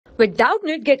With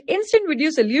Doubtnut, get instant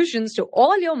video solutions to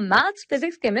all your maths,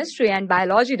 physics, chemistry, and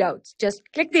biology doubts. Just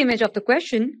click the image of the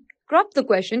question, crop the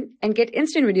question, and get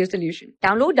instant video solution.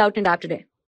 Download Doubtnut app today.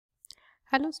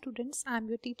 Hello students, I am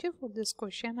your teacher for this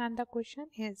question, and the question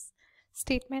is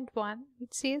statement 1,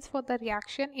 which says for the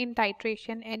reaction in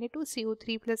titration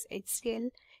Na2CO3 plus HCl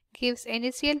gives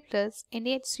NaCl plus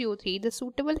NaHCO3, the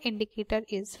suitable indicator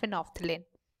is phenolphthalein.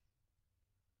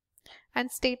 And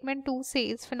statement 2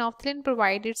 says phenolphthalein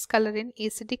provides its color in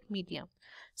acidic medium.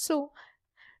 So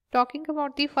talking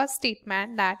about the first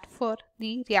statement, that for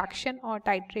the reaction or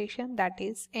titration, that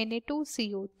is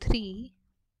Na2CO3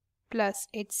 plus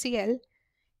HCl,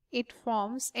 it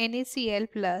forms NaCl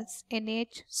plus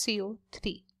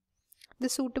NaHCO3. The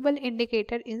suitable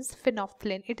indicator is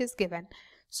phenolphthalein. It is given.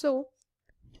 So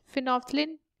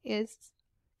phenolphthalein is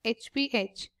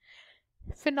HBH.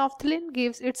 Phenolphthalein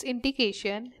gives its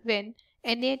indication when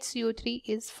NaHCO3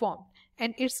 is formed,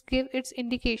 and it's give its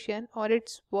indication or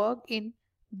its work in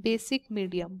basic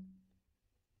medium.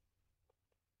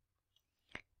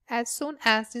 As soon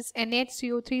as this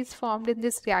NaHCO3 is formed in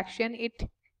this reaction, it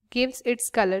gives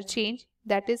its color change,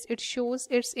 that is, it shows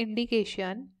its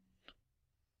indication,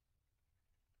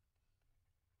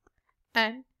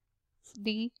 and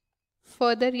the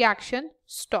further reaction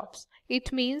stops.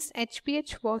 It means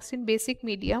HBH works in basic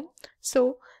medium.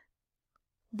 So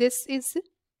this is a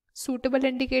suitable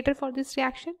indicator for this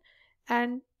reaction.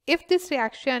 And if this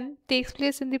reaction takes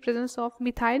place in the presence of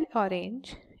methyl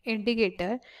orange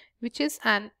indicator, which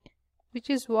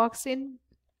works in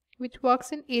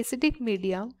acidic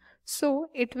medium, so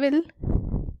it will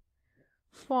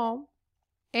form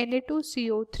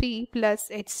Na2CO3 plus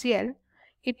HCl.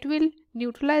 It will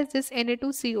neutralize this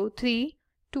Na2CO3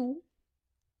 to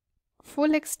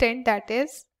full extent, that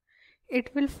is,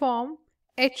 it will form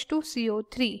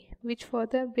H2CO3, which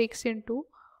further breaks into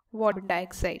water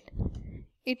dioxide.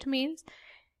 It means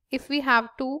if we have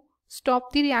to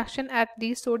stop the reaction at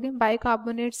the sodium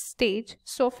bicarbonate stage,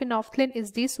 so phenolphthalein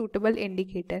is the suitable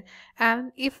indicator.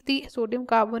 And if the sodium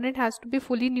carbonate has to be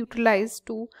fully neutralized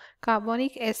to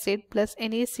carbonic acid plus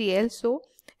NaCl, so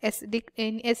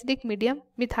in acidic medium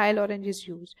methyl orange is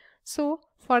used. So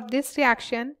for this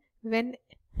reaction, when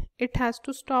it has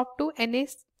to stop to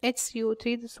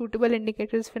NaHCO3, the suitable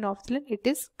indicator is phenolphthalein. It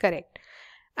is correct.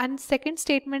 And second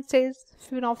statement says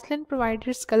phenolphthalein provides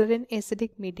its color in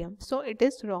acidic medium. So it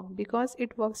is wrong because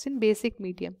it works in basic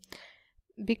medium.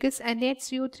 Because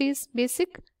NaHCO3 is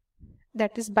basic,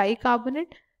 that is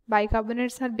bicarbonate.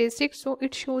 Bicarbonates are basic, so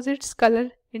it shows its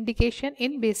color indication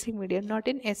in basic medium, not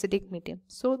in acidic medium.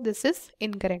 So this is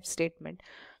incorrect statement.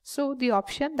 So the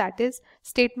option, that is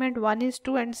statement 1 is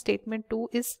true and statement 2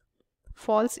 is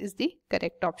false, is the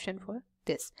correct option for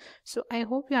this. So I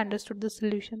hope you understood the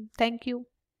solution. Thank you.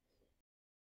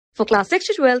 For class 6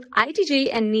 to 12, IIT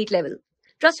JEE and NEET level.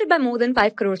 Trusted by more than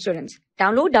 5 crore students.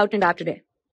 Download Doubtnut app today.